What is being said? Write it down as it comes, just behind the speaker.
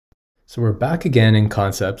So we're back again in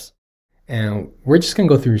concepts, and we're just going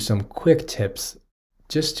to go through some quick tips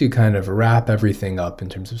just to kind of wrap everything up in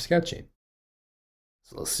terms of sketching.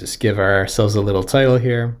 So let's just give ourselves a little title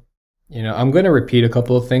here. I'm going to repeat a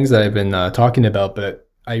couple of things that I've been talking about, but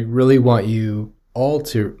I really want you all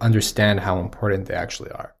to understand how important they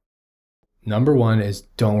actually are. Number one is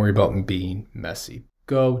don't worry about being messy.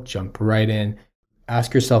 Go, jump right in,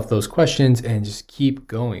 ask yourself those questions, and just keep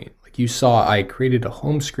going. Like you saw, I created a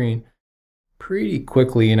home screen pretty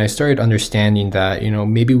quickly, and I started understanding that,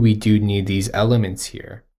 maybe we do need these elements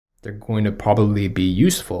here. They're going to probably be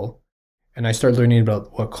useful. And I started learning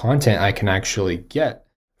about what content I can actually get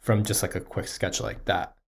from just like a quick sketch like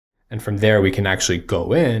that. And from there, we can actually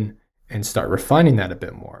go in and start refining that a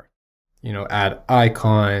bit more. Add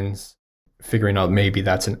icons, figuring out maybe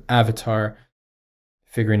that's an avatar,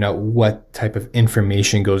 figuring out what type of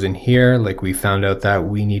information goes in here. Like we found out that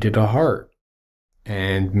we needed a heart.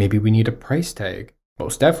 And maybe we need a price tag.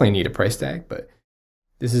 Most definitely need a price tag, but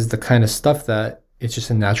this is the kind of stuff that it's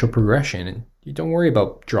just a natural progression. And you don't worry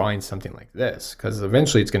about drawing something like this because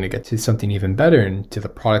eventually it's going to get to something even better and to the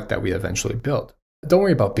product that we eventually build. Don't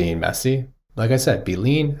worry about being messy. Like I said, be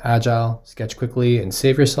lean, agile, sketch quickly, and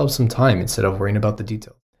save yourself some time instead of worrying about the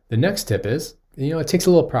details. The next tip is, it takes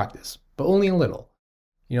a little practice, but only a little.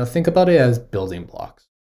 Think about it as building blocks.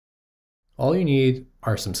 All you need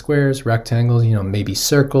are some squares, rectangles, maybe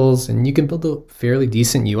circles, and you can build a fairly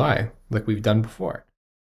decent UI like we've done before.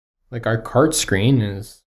 Like our cart screen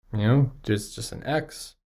is, there's just an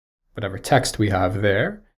X, whatever text we have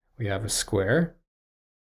there. We have a square,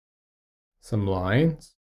 some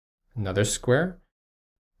lines, another square.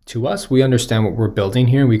 To us, we understand what we're building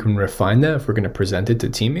here. We can refine that if we're going to present it to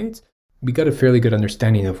teammates. We got a fairly good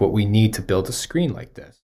understanding of what we need to build a screen like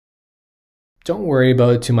this. Don't worry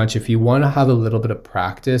about it too much. If you want to have a little bit of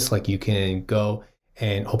practice, like you can go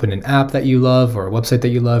and open an app that you love or a website that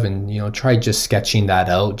you love and, try just sketching that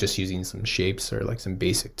out, just using some shapes or like some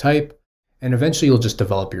basic type. And eventually you'll just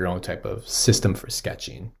develop your own type of system for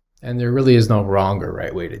sketching. And there really is no wrong or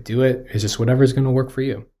right way to do it. It's just whatever's going to work for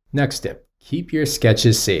you. Next tip, keep your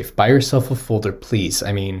sketches safe. Buy yourself a folder, please.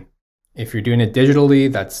 I mean, if you're doing it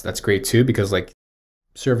digitally, that's great too, because like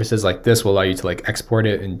services like this will allow you to like export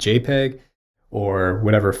it in JPEG or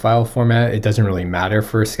whatever file format. It doesn't really matter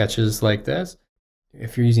for sketches like this.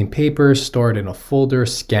 If you're using paper, store it in a folder,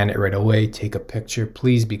 scan it right away, take a picture,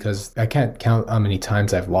 please, because I can't count how many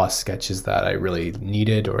times I've lost sketches that I really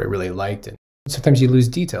needed or I really liked. And sometimes you lose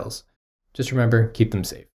details. Just remember, keep them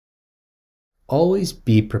safe. Always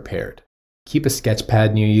be prepared. Keep a sketch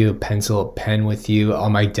pad near you, a pencil, a pen with you.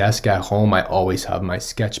 On my desk at home, I always have my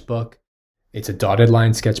sketchbook. It's a dotted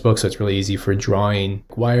line sketchbook, so it's really easy for drawing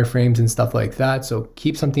wireframes and stuff like that. So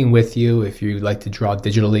keep something with you if you like to draw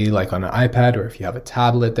digitally, like on an iPad, or if you have a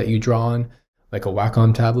tablet that you draw on, like a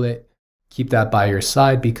Wacom tablet. Keep that by your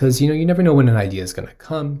side because, you never know when an idea is going to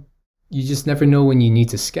come. You just never know when you need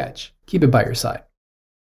to sketch. Keep it by your side.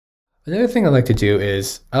 Another thing I like to do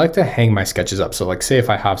is I like to hang my sketches up. So like say if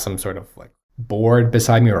I have some sort of like board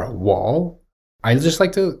beside me or a wall, I just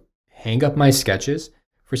like to hang up my sketches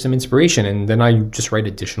for some inspiration, and then I just write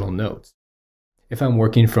additional notes. If I'm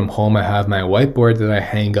working from home, I have my whiteboard that I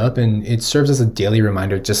hang up, and it serves as a daily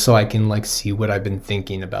reminder just so I can like see what I've been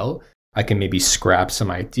thinking about. I can maybe scrap some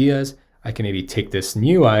ideas. I can maybe take this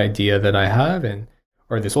new idea that I have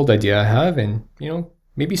or this old idea I have, and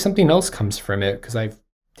maybe something else comes from it because I've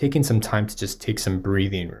taken some time to just take some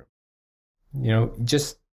breathing room.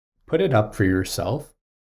 Just put it up for yourself.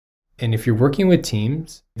 And if you're working with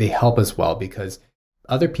teams, they help as well because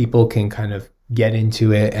other people can kind of get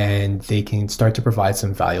into it and they can start to provide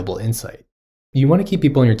some valuable insight. You want to keep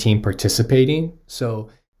people on your team participating. So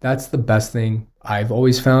that's the best thing I've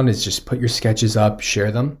always found is just put your sketches up,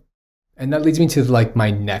 share them. And that leads me to like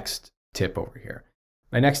my next tip over here.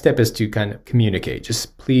 My next tip is to kind of communicate.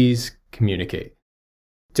 Just please communicate.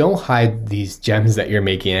 Don't hide these gems that you're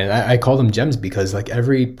making. And I call them gems because like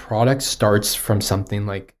every product starts from something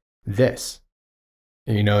like this.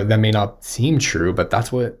 That may not seem true, but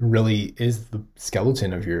that's what really is the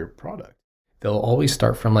skeleton of your product. They'll always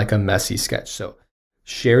start from like a messy sketch. So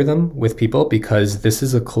share them with people because this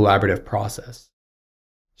is a collaborative process.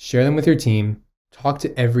 Share them with your team. Talk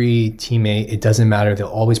to every teammate. It doesn't matter. They'll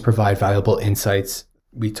always provide valuable insights.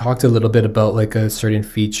 We talked a little bit about like a certain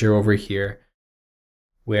feature over here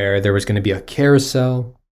where there was going to be a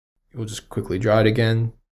carousel. We'll just quickly draw it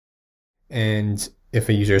again. And if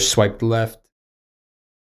a user swiped left,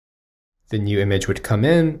 the new image would come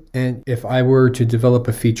in. And if I were to develop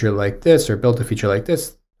a feature like this or build a feature like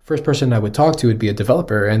this, first person I would talk to would be a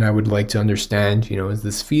developer. And I would like to understand, is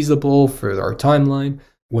this feasible for our timeline?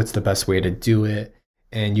 what's the best way to do it.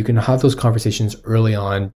 And you can have those conversations early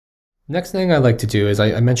on. Next thing I like to do is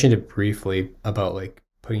I mentioned it briefly about like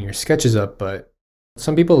putting your sketches up, but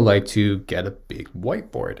some people like to get a big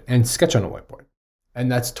whiteboard and sketch on a whiteboard.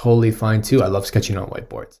 And that's totally fine too. I love sketching on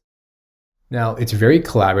whiteboards. Now, it's very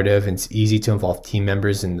collaborative and it's easy to involve team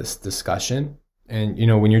members in this discussion. And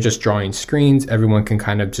when you're just drawing screens, everyone can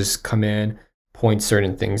kind of just come in, point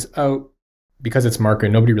certain things out. Because it's marker,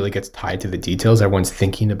 nobody really gets tied to the details. Everyone's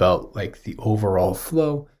thinking about like the overall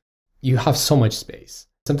flow. You have so much space.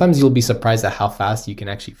 Sometimes you'll be surprised at how fast you can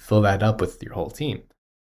actually fill that up with your whole team.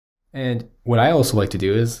 And what I also like to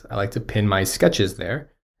do is I like to pin my sketches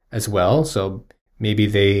there as well. So maybe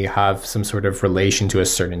they have some sort of relation to a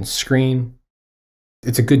certain screen.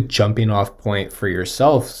 It's a good jumping off point for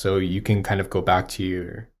yourself so you can kind of go back to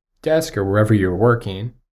your desk or wherever you're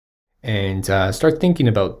working and start thinking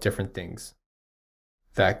about different things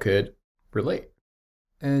that could relate.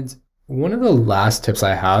 And one of the last tips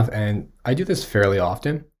I have, and I do this fairly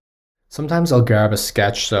often, sometimes I'll grab a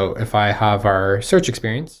sketch. So if I have our search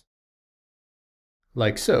experience,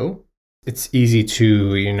 like so, it's easy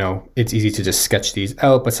to just sketch these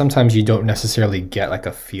out, but sometimes you don't necessarily get like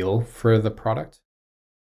a feel for the product.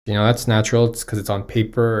 That's natural. It's because it's on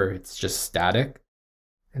paper or it's just static.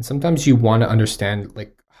 And sometimes you want to understand,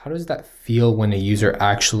 like, how does that feel when a user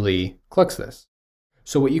actually clicks this?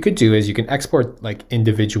 So what you could do is you can export like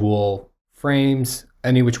individual frames,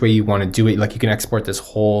 any which way you want to do it. Like you can export this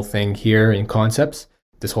whole thing here in concepts,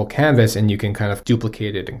 this whole canvas, and you can kind of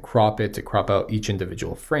duplicate it and crop it to crop out each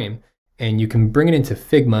individual frame. And you can bring it into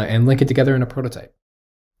Figma and link it together in a prototype.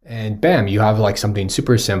 And bam, you have like something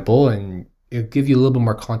super simple and it'll give you a little bit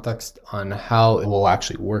more context on how it will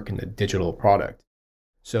actually work in the digital product.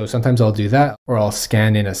 So sometimes I'll do that, or I'll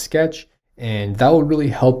scan in a sketch, and that will really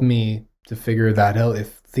help me to figure that out if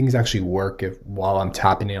things actually work while I'm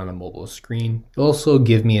tapping it on a mobile screen. It'll also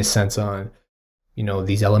give me a sense on,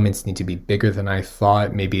 these elements need to be bigger than I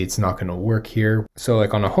thought. Maybe it's not going to work here. So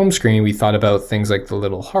like on a home screen, we thought about things like the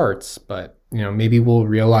little hearts, but maybe we'll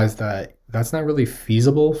realize that that's not really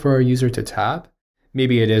feasible for our user to tap.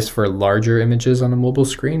 Maybe it is for larger images on a mobile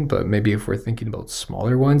screen, but maybe if we're thinking about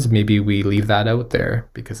smaller ones, maybe we leave that out there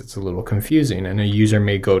because it's a little confusing and a user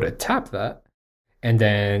may go to tap that and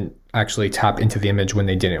then actually tap into the image when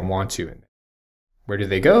they didn't want to. Where do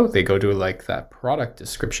they go? They go to like that product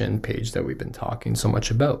description page that we've been talking so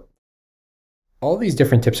much about. All these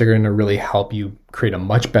different tips are going to really help you create a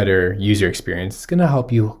much better user experience. It's going to help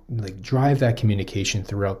you like drive that communication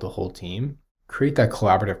throughout the whole team, create that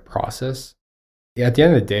collaborative process. At the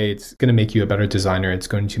end of the day, it's going to make you a better designer. It's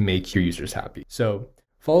going to make your users happy. So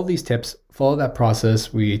follow these tips, follow that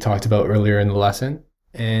process we talked about earlier in the lesson.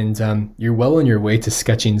 And you're well on your way to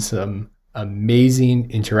sketching some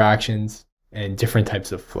amazing interactions and different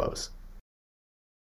types of flows.